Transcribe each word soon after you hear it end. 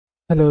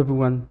Hello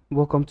everyone,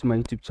 welcome to my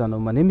YouTube channel.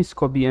 My name is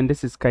Kobe and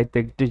this is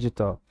KaiTech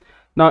Digital.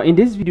 Now in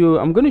this video,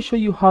 I'm going to show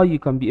you how you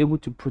can be able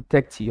to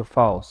protect your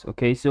files.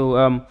 Okay,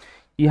 so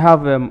you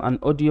have an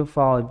audio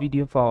file, a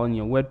video file on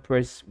your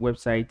WordPress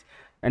website,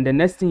 and the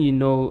next thing you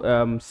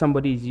know,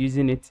 somebody is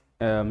using it,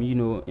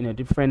 in a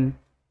different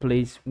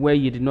place where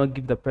you did not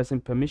give the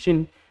person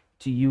permission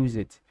to use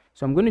it.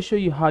 So I'm going to show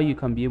you how you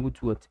can be able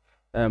to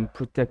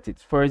protect it.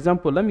 For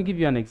example, let me give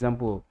you an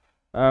example.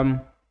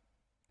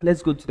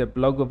 Let's go to the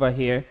blog over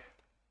here.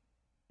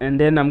 And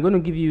then I'm going to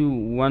give you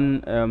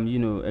one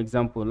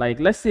example. Like,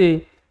 let's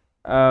say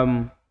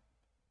I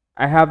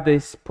have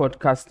this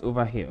podcast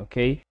over here.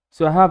 Okay,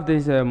 so I have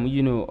this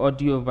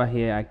audio over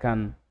here. I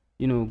can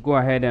go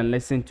ahead and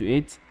listen to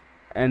it,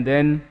 and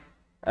then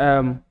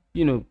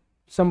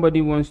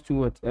somebody wants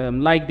to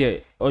like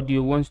the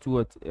audio, wants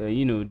to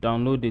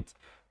download it.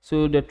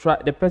 So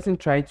the person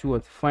tried to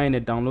find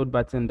a download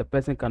button. The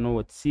person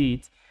cannot see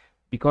it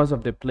because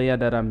of the player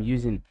that I'm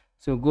using.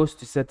 So goes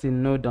to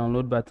setting, no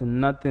download button,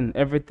 nothing,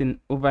 everything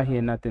over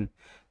here, nothing.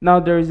 Now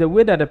there is a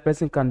way that a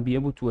person can be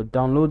able to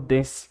download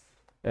this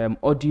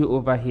audio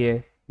over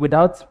here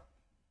without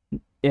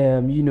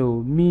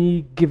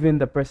me giving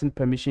the person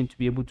permission to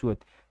be able to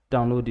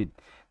download it.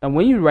 And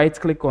when you right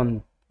click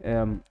on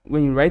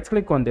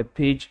the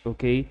page,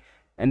 okay,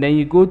 and then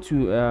you go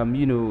to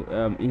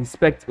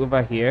inspect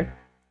over here,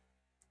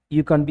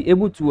 you can be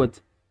able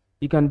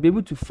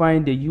to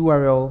find the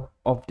URL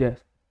of the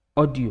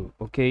audio.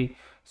 Okay,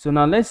 so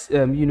now let's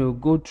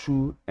go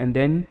through and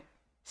then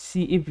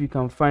see if you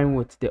can find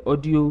what the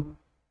audio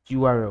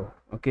URL.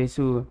 Okay,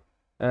 so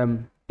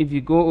if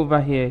you go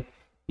over here,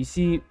 you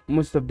see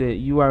most of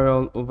the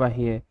URL over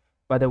here,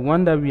 but the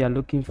one that we are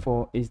looking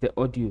for is the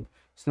audio.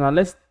 So now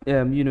let's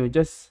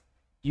just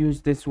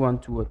use this one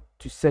to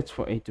search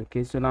for it.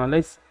 Okay, so now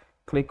let's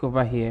click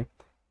over here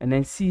and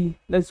then see.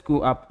 Let's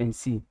go up and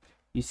see.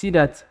 You see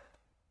that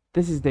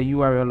this is the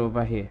URL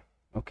over here.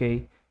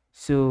 Okay,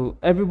 so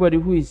everybody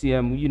who is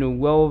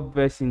well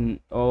versed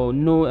in or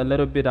know a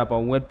little bit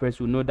about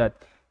WordPress will know that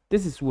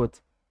this is what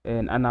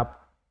an app,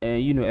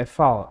 a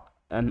file,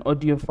 an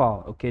audio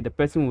file. Okay, the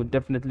person will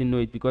definitely know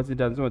it because it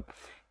does not.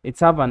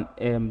 It's have an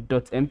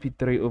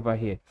 .mp3 over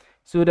here.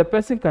 So the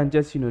person can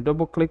just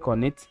double click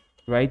on it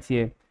right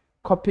here,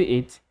 copy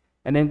it,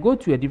 and then go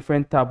to a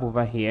different tab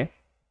over here.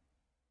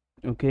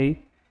 Okay,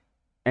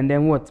 and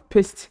then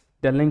paste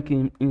the link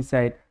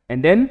inside,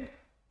 and then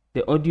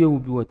the audio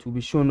will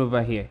be shown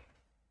over here.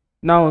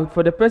 Now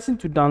for the person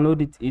to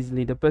download it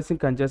easily, the person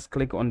can just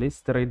click on these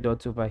three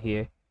dots over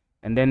here,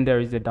 and then there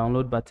is a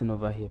download button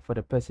over here for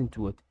the person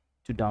to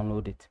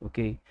download it.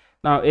 Okay,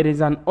 now it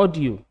is an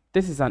audio.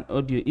 This is an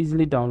audio,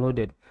 easily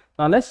downloaded.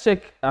 Now let's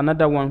check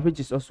another one,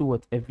 which is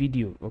also a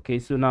video. Okay,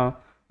 so now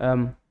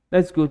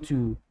let's go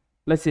to,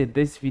 let's say,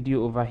 this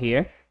video over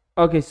here.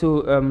 Okay, so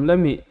let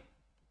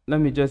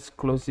me just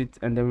close it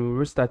and then we'll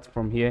restart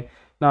from here.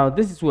 Now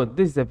this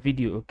is a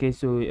video. Okay,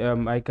 so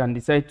I can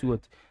decide to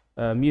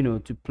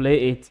to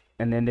play it,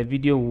 and then the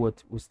video will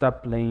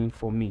start playing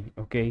for me.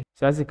 Okay,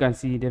 so as you can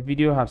see, the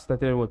video have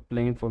started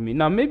playing for me.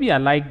 Now maybe I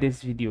like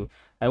this video,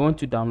 I want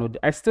to download it.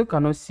 I still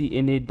cannot see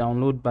any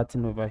download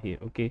button over here.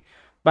 Okay,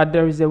 but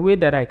there is a way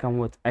that I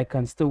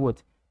can still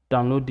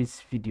download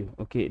this video.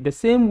 Okay, the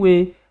same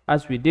way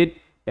as we did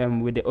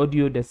with the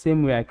audio, the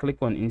same way I click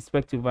on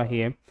inspect over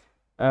here,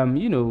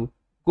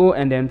 go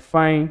and then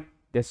find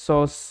the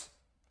source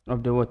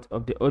of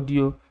the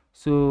audio.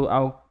 So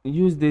I'll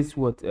use this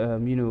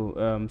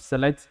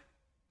select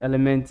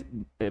element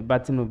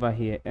button over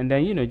here, and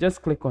then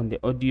just click on the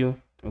audio.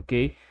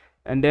 Okay,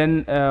 and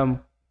then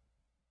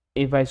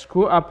if I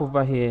scroll up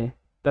over here,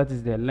 that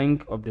is the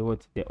link of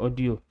the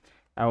audio.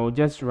 I will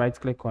just right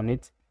click on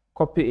it,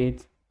 copy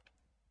it,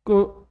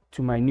 go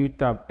to my new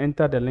tab,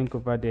 enter the link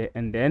over there,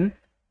 and then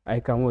I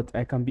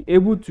can be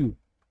able to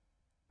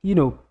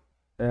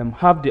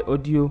have the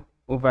audio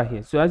over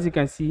here. So as you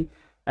can see,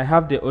 I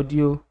have the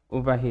audio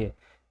over here.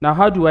 Now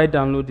how do I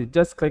download it?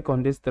 Just click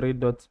on this three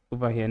dots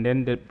over here, and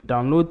then the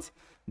download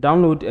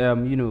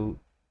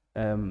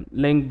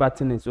link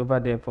button is over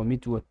there for me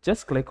to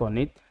just click on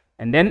it,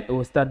 and then it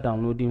will start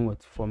downloading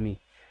for me.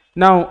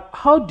 Now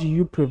how do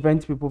you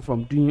prevent people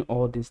from doing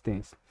all these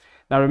things?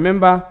 Now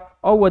remember,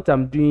 all what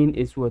I'm doing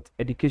is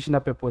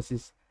educational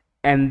purposes,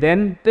 and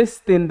then this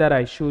thing that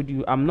I showed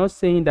you, I'm not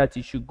saying that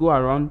you should go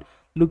around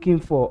looking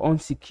for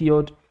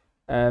unsecured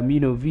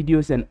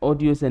videos and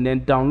audios and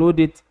then download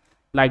it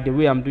like the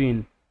way I'm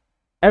doing.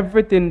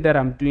 Everything that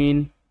I'm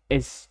doing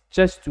is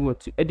just to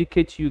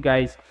educate you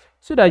guys,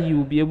 so that you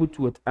will be able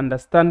to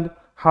understand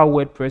how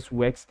WordPress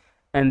works,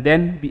 and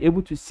then be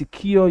able to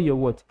secure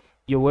your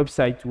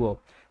website well.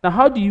 Now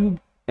how do you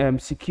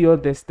secure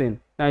this thing?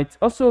 Now it's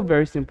also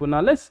very simple. Now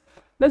let's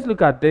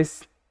look at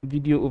this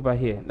video over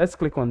here. Let's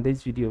click on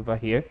this video over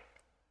here,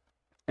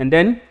 and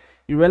then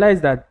you realize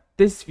that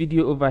this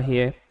video over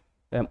here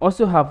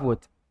also have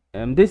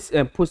this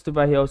post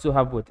over here also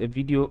have a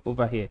video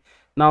over here.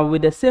 Now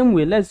with the same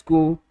way, let's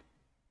go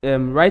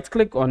right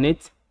click on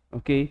it.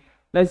 Okay,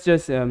 let's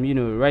just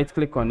right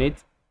click on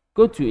it,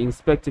 go to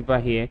inspect over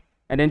here,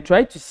 and then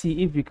try to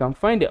see if you can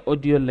find the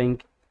audio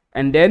link,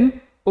 and then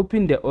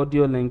open the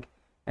audio link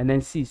and then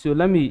see. So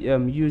let me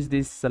use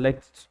this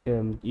select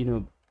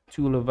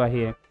tool over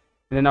here,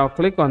 and then I'll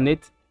click on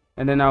it,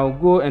 and then I'll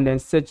go and then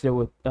search the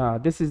word.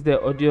 This is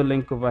the audio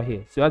link over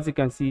here. So as you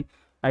can see,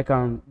 I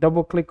can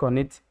double click on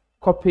it,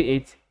 copy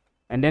it,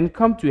 and then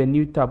come to a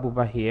new tab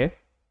over here,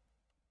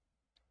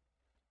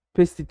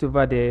 paste it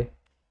over there,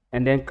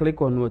 and then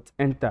click on what,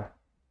 enter.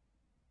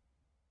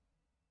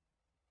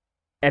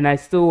 And I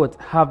still would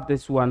have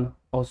this one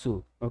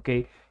also.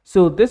 Okay,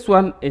 so this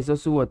one is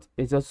also what,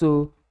 is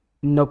also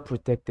not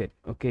protected.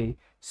 Okay,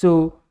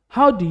 so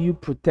how do you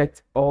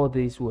protect all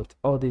these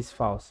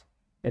files?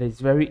 It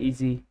is very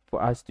easy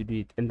for us to do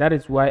it, and that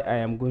is why I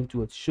am going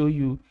to show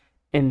you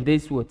in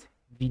this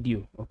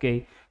video.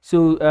 Okay,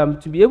 so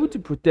to be able to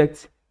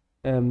protect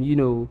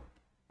your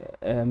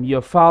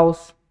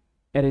files,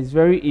 it is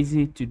very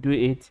easy to do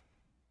it.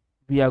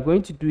 We are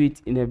going to do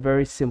it in a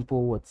very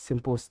simple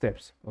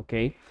steps.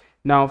 Okay,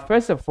 now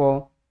first of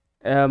all,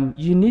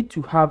 you need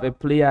to have a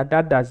player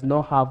that does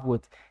not have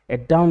a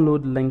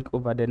download link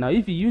over there. Now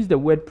if you use the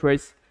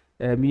WordPress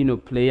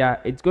player,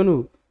 it's going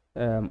to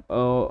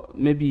or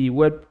maybe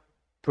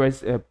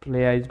WordPress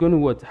player is going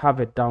to have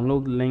a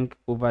download link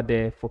over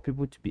there for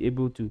people to be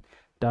able to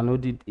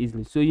download it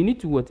easily. So you need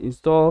to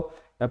install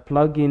a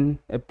plugin,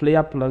 a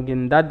player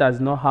plugin that does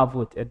not have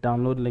a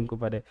download link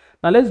over there.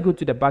 Now let's go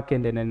to the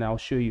backend and then I'll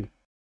show you.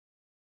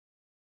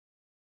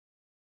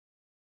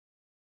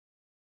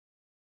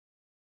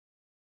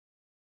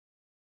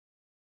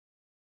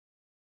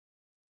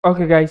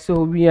 Okay guys,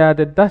 so we are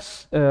the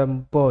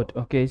dashboard.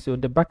 Okay, so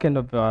the backend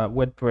of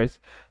WordPress.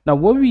 Now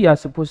what we are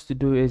supposed to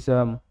do is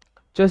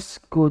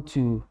just go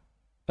to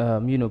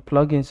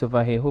plugins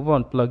over here, hover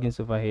on plugins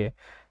over here,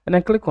 and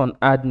then click on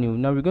add new.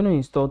 Now we're going to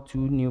install 2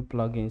 new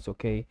plugins,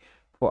 okay,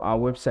 for our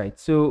website.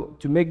 So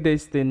to make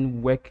this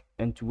thing work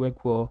and to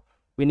work well,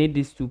 we need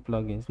these 2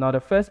 plugins. Now the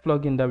first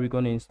plugin that we're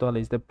going to install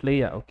is the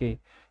player. Okay,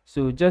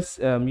 so just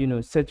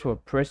search for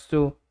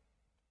Presto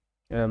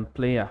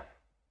player.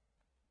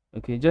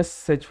 Okay,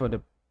 just search for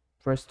the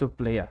Presto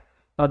player.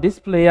 Now this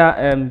player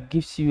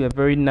gives you a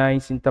very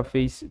nice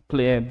interface,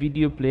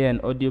 video player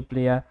and audio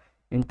player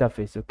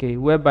interface, okay,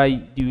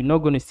 whereby you're not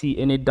going to see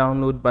any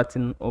download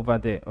button over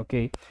there.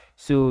 Okay,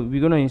 so we're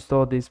going to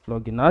install this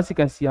plugin. Now as you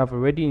can see, I've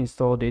already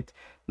installed it.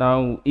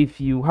 Now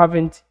if you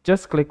haven't,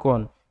 just click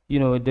on,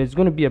 there's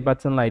going to be a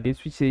button like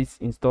this which says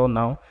install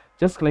now.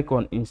 Just click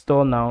on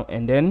install now,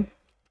 and then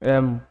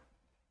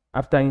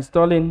after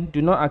installing,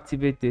 do not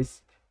activate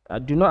this.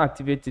 Do not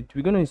activate it.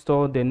 We're going to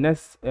install the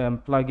next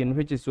plugin,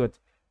 which is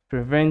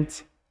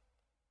prevent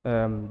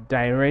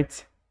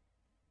direct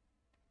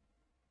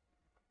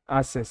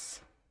access.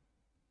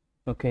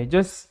 Okay,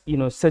 just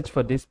search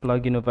for this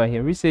plugin over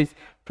here which says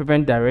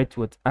prevent direct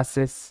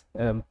access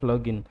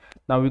plugin.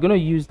 Now we're going to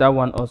use that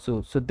one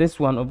also. So this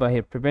one over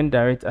here, prevent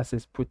direct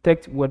access,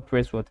 protect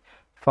WordPress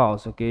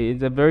files. Okay,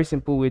 it's a very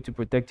simple way to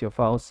protect your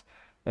files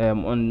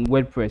on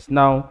WordPress.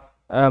 Now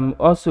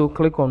also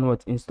click on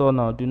install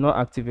now. Do not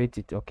activate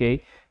it.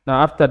 Okay,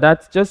 now after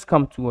that, just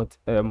come to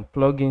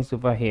plugins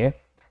over here,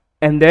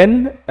 and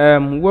then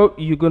what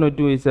you're gonna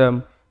do is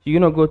you're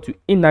gonna go to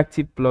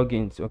inactive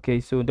plugins. Okay,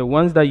 so the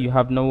ones that you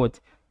have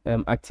not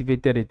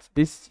activated it,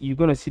 this you're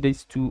gonna see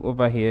these 2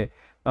 over here.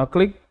 Now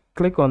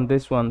click on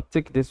this one,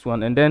 tick this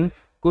one, and then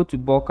go to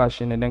bulk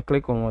caching, and then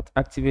click on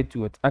activate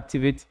to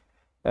activate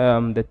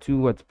the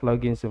 2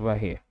 plugins over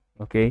here.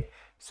 Okay,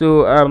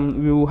 so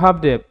we will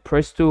have the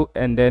Presto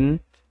and then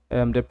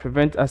the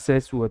prevent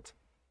access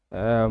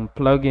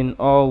plugin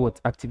all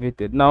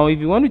activated. Now if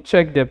you want to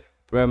check the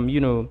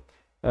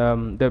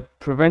the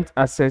prevent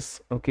access,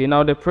 okay,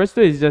 now the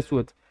Presto is just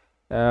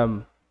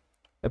a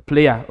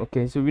player.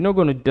 Okay, so we're not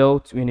going to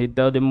deal in it.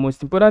 The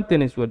most important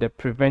thing is the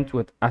prevent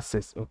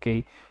access.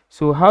 Okay,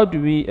 so how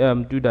do we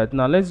do that?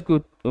 Now let's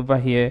go over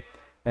here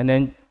and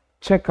then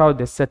check out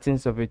the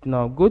settings of it.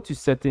 Now go to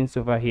settings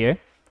over here,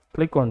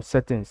 click on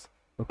settings.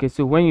 Okay,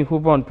 so when you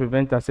hover on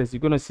prevent access, you're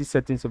going to see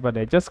settings over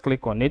there. Just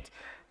click on it,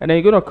 and then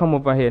you're going to come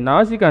over here. Now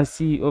as you can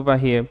see over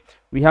here,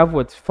 we have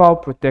file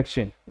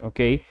protection.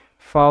 Okay,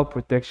 file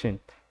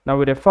protection. Now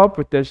with the file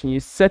protection, you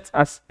set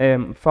as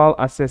file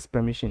access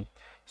permission.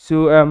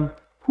 So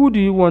who do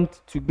you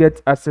want to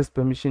get access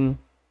permission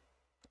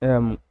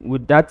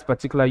with that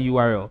particular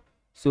URL?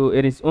 So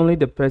it is only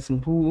the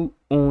person who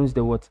owns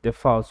the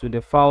file. So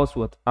the files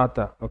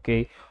author.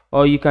 Okay,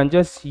 or you can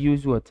just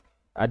use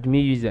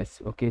admin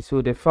users. Okay,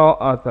 so the file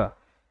author,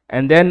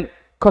 and then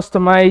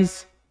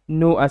customize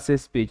no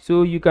access page.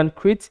 So you can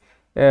create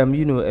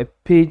a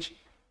page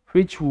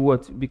which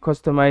would be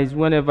customized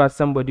whenever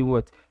somebody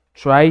would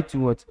try to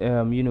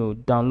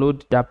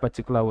download that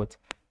particular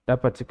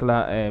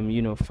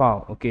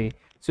file. Okay,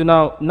 so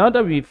now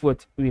that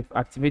we've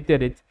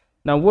activated it,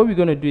 now what we're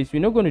going to do is we're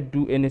not going to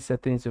do any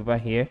settings over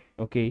here.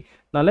 Okay,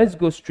 now let's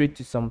go straight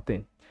to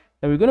something.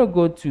 Now we're going to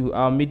go to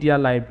our media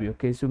library.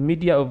 Okay, so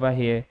media over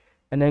here,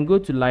 and then go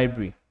to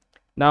library.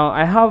 Now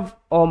I have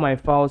all my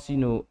files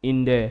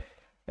in the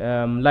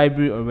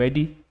library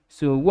already.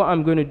 So what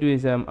I'm going to do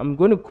is I'm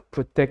going to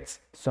protect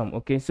some.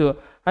 Okay, so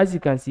as you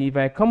can see, if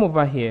I come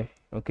over here,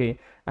 okay,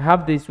 I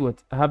have this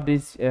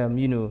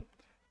video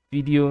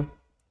video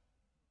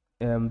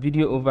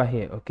over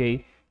here.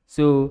 Okay,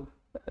 so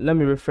let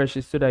me refresh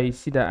it so that you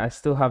see that I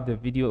still have the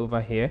video over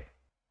here.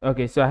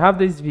 Okay, so I have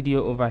this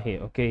video over here.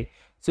 Okay,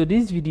 so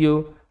this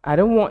video, I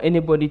don't want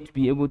anybody to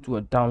be able to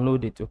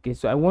download it. Okay,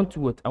 so I want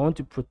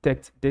to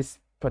protect this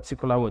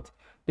particular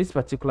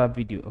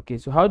video. Okay,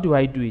 so how do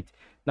I do it?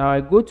 Now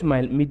I go to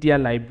my media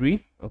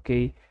library.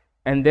 Okay,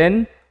 and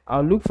then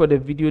I'll look for the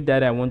video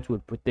that I want to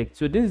protect.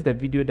 So this is the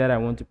video that I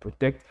want to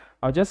protect.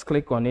 I'll just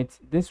click on it.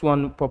 This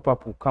one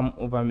pop-up will come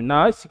over me.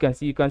 Now as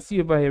you can see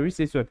over here, it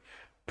says what?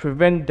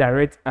 Prevent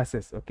direct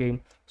access.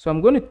 Okay, so I'm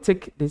going to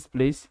take this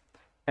place,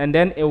 and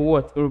then it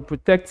will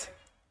protect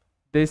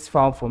this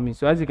file for me.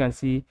 So as you can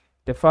see,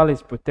 the file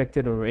is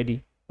protected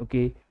already.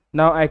 Okay,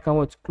 now I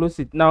can close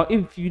it. Now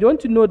if you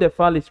don't know the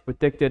file is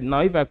protected, now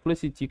if I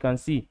close it, you can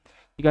see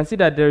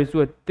that there is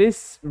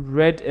this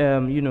red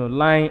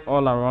line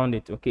all around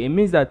it. Okay, it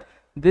means that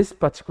this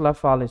particular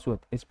file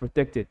is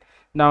protected.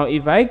 Now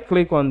if I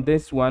click on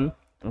this one,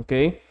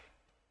 okay,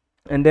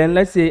 and then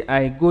let's say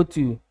I go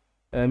to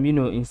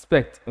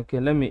inspect.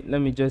 Okay, let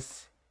me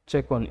just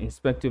check on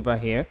inspect over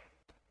here.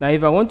 Now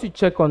if I want to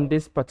check on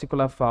this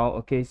particular file,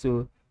 okay,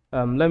 so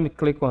let me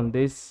click on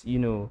this,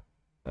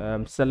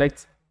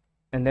 select,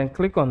 and then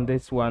click on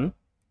this one.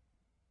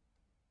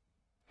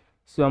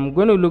 So I'm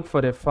going to look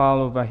for the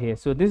file over here.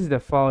 So this is the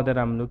file that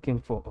I'm looking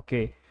for.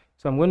 Okay,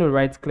 so I'm going to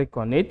right click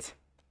on it,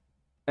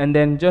 and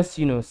then just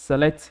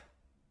select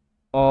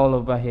all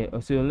over here.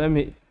 So let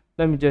me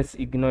just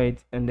ignore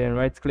it, and then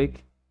right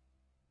click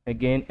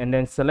again, and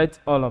then select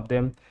all of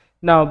them.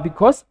 Now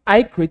because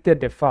I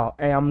created the file,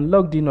 I am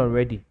logged in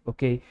already.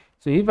 Okay,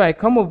 so if I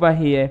come over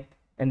here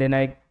and then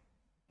I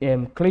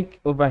click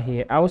over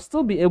here, I will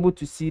still be able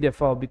to see the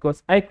file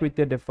because I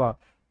created the file.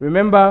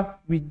 Remember,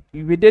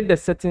 we did the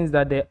settings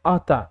that the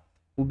author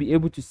will be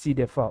able to see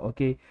the file.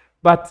 Okay,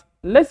 but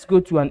let's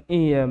go to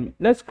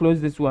let's close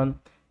this one,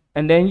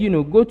 and then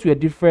go to a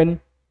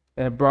different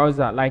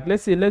browser. Like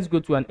let's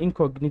go to an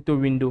incognito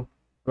window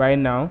right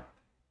now,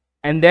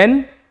 and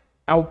then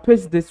I'll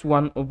paste this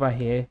one over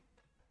here,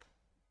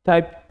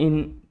 type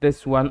in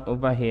this one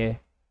over here.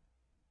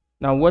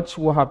 Now watch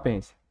what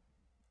happens.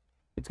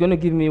 It's going to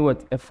give me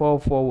a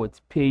forward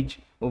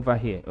page over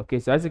here. Okay,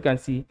 so as you can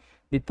see,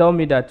 they tell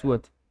me that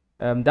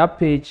that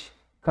page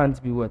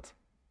can't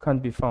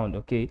be found.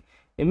 Okay,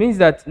 it means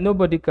that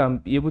nobody can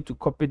be able to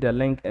copy the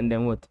link and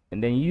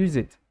then use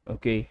it.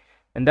 Okay,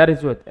 and that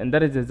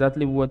is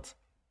exactly what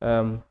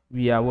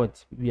we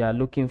are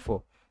looking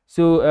for.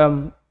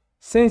 So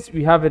since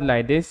we have it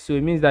like this, so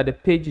it means that the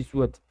page is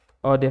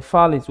or the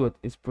file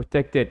is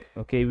protected.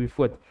 Okay, we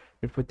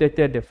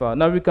protected the file.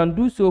 Now we can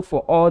do so for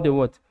all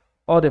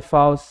the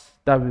files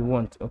that we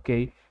want.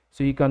 Okay,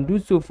 so you can do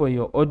so for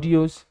your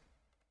audios.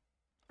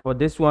 For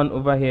this one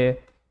over here,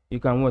 you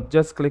can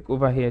just click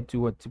over here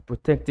to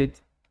protect it.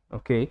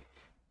 Okay,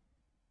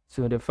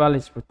 so the file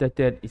is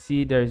protected. You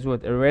see there is a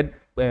red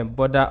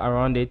border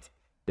around it.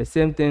 The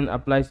same thing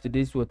applies to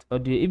this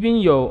audio.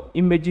 Even your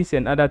images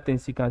and other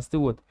things, you can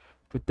still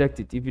protect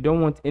it. If you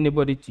don't want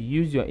anybody to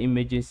use your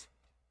images,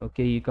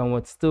 okay, you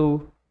can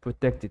still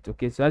protect it.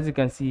 Okay, so as you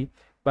can see,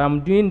 but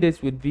I'm doing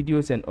this with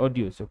videos and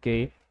audios.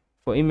 Okay,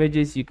 for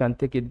images you can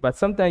take it, but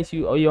sometimes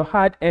your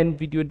hard-earned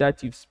video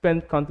that you've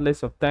spent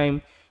countless of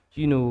time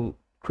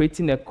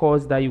creating a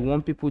course that you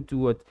want people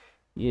to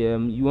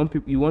you want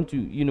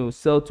to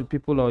sell to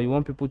people, or you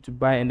want people to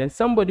buy, and then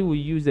somebody will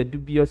use a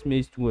dubious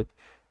means to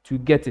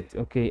get it.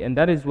 Okay, and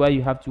that is why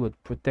you have to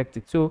protect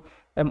it. So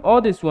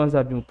all these ones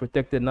have been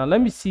protected. Now let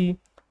me see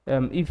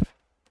if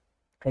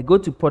I go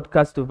to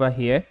podcast over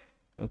here.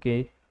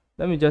 Okay,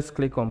 let me just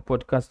click on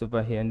podcast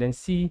over here and then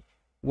see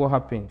what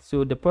happens.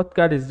 So the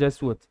podcast is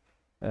just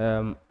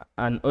an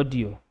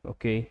audio.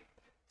 Okay,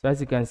 so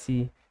as you can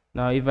see,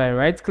 now if I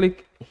right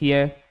click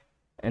here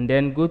and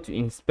then go to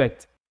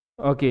inspect,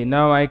 okay,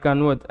 now I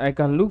can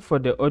look for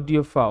the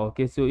audio file.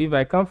 Okay, so if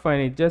I can't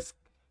find it, just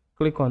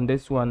click on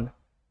this one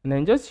and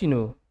then just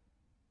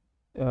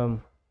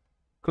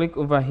click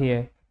over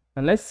here,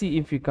 and let's see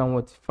if you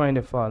can find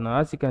the file. Now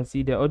as you can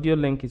see, the audio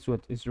link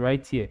is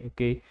right here.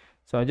 Okay,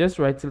 so I just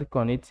right click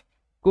on it,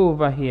 go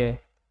over here,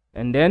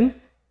 and then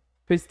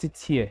paste it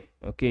here.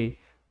 Okay,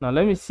 now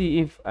let me see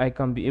if I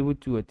can be able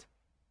to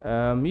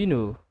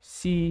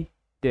see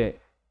the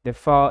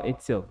file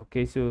itself.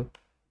 Okay, so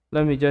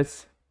let me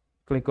just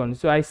click on it.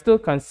 So I still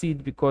can see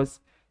it because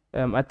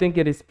I think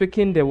it is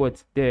picking the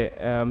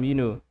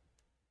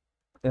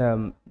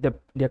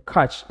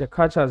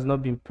cache has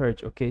not been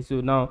purged. Okay, so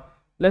now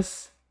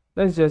let's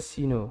just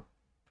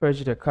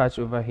purge the cache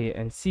over here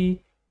and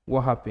see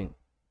what happened.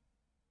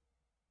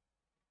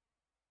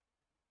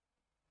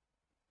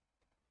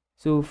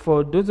 So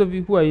for those of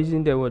you who are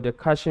using the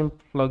caching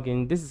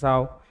plugin, this is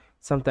how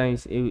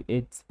sometimes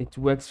it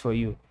works for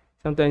you.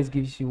 Sometimes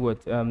gives you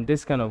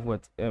this kind of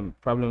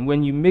problem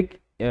when you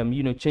make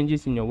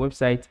changes in your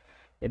website.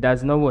 It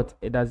does not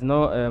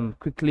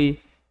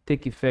quickly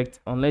take effect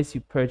unless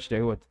you purge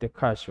the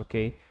cache.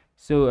 Okay,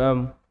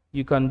 so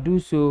you can do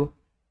so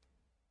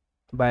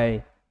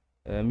by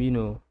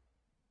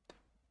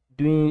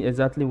doing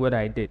exactly what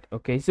I did.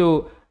 Okay,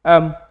 so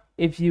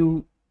if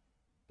you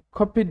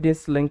copy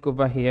this link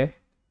over here,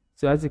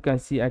 so as you can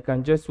see, I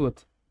can just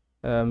let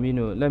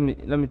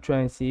me try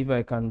and see if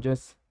I can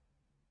just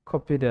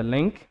copy the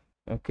link.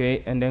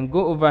 Okay, and then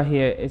go over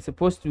here. It's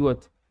supposed to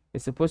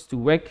it's supposed to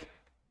work.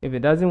 If it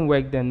doesn't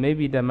work, then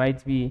maybe there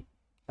might be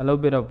a little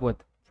bit of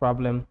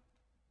problem.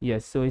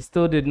 Yes, so it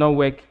still did not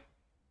work.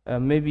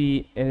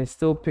 Maybe it is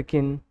still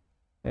picking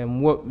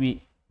what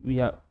we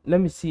are.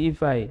 Let me see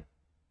if I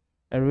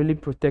really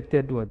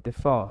protected the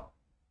file.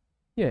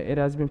 Yeah, it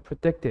has been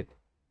protected.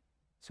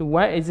 So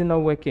why is it not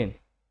working?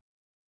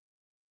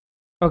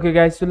 Okay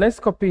guys, so let's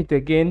copy it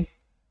again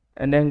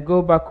and then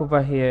go back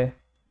over here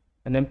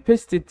and then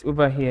paste it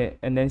over here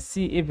and then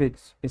see if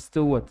it's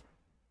still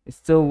it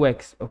still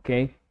works.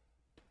 Okay,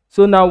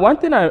 so now one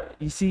thing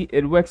you see,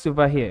 it works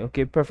over here.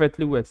 Okay,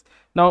 perfectly works.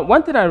 Now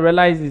one thing I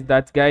realized is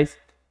that, guys,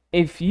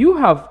 if you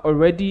have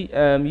already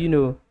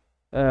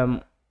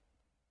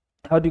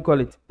how do you call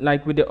it,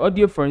 like with the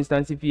audio, for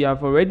instance, if you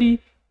have already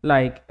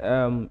like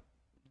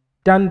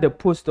done the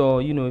post,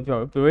 or if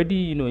you've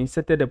already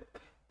inserted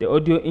the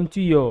audio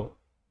into your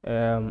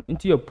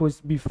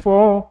post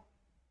before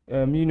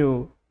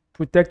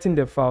protecting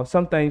the file,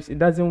 sometimes it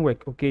doesn't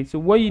work. Okay, so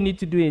what you need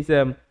to do is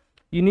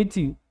you need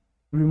to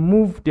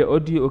remove the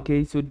audio.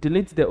 Okay, so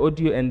delete the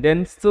audio and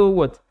then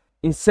still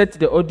insert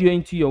the audio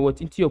into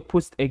your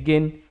post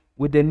again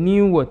with the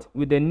new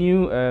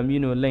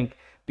link,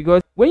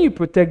 because when you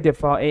protect the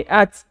file, it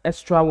adds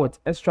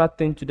extra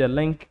thing to the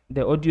link,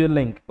 the audio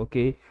link.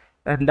 Okay,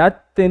 and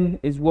that thing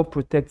is what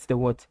protects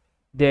the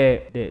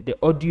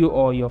audio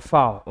or your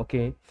file.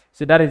 Okay,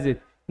 so that is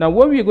it. Now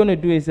what we're going to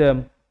do is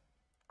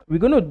we're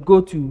going to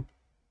go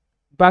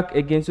back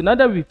again. So now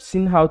that we've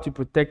seen how to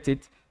protect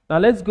it, now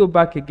let's go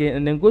back again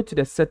and then go to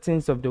the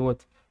settings of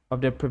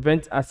the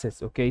prevent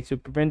access. Okay, so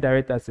prevent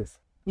direct access.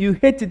 You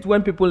hate it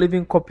when people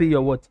even copy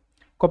your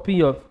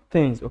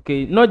things.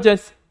 Okay, not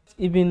just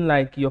even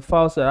like your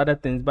files or other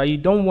things, but you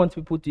don't want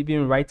people to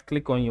even right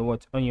click on your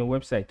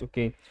website.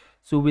 Okay,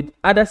 so with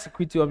other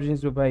security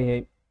options over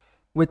here,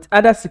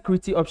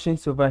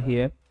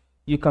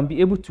 you can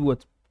be able to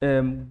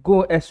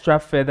go extra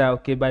further,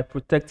 okay, by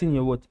protecting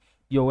your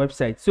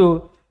website.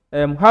 So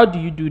how do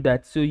you do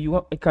that? So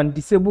you can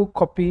disable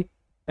copy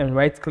and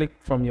right click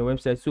from your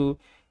website. So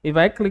if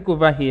I click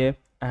over here,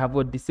 I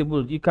have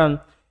disabled. You can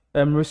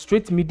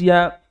restrict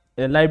media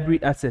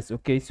library access.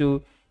 Okay,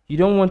 so you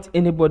don't want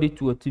anybody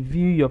to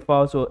view your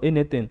files or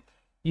anything.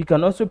 You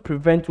can also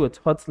prevent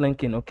hot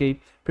linking. Okay,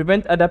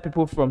 prevent other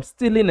people from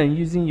stealing and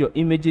using your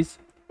images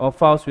or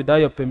files without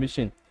your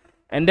permission.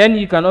 And then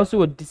you can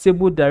also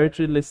disable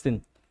directory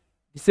listing,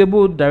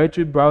 disable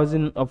directory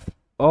browsing of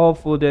all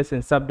folders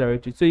and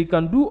subdirectories. So you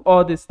can do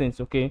all these things.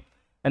 Okay,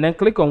 and then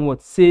click on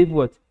save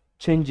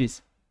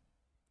changes.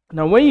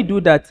 Now when you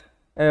do that,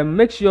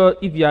 make sure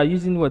if you are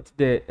using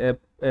the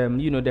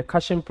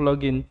caching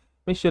plugin,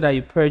 make sure that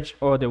you purge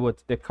all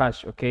the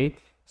cache. Okay,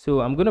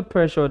 so I'm gonna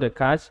purge all the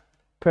cache,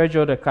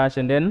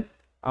 and then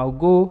I'll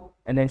go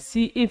and then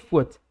see if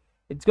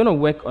it's gonna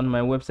work on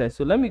my website.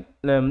 So let me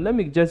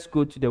just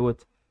go to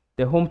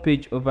the home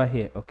page over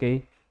here.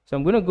 Okay, so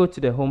I'm gonna go to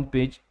the home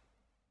page,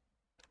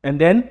 and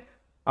then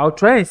I'll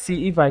try and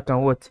see if I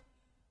can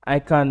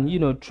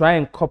try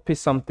and copy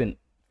something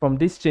from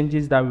these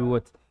changes that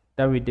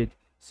we did.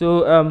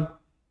 So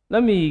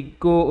let me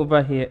go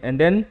over here and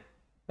then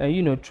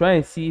try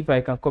and see if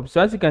I can copy.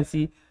 So as you can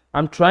see,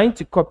 I'm trying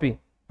to copy,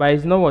 but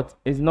it's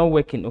not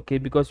working. Okay,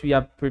 because we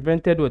have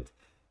prevented we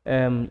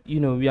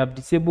have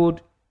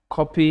disabled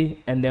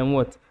copy, and then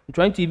I'm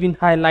trying to even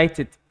highlight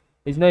it.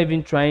 It's not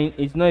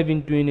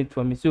even doing it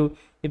for me. So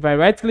if I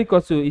right click,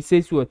 also it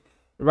says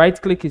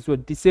right click is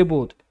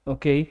disabled.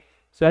 Okay,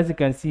 so as you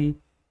can see,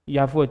 you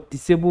have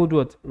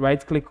disabled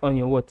right click on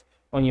your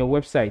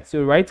website.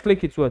 So right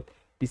click is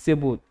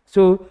disabled.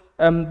 So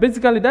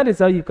basically that is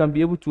how you can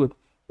be able to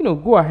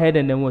go ahead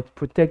and then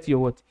protect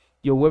your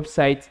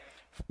website,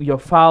 your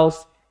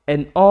files,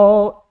 and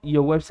all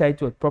your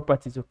website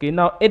properties. Okay,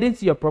 now it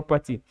is your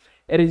property.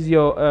 It is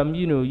your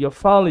your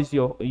file is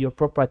your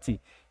property,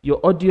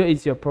 your audio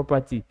is your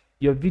property,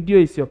 your video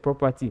is your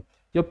property,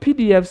 your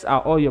PDFs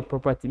are all your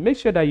property. Make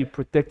sure that you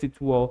protect it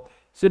well,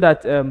 so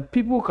that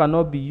people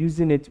cannot be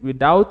using it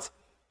without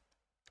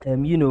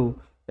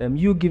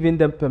you giving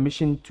them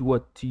permission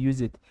to use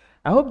it.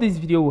 I hope this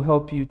video will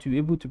help you to be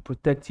able to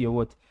protect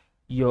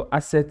your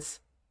assets,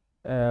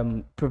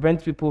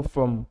 prevent people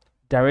from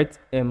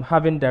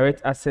having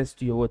direct access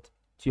to your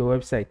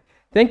website.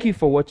 Thank you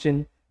for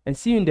watching, and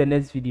see you in the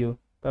next video.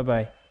 Bye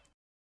bye.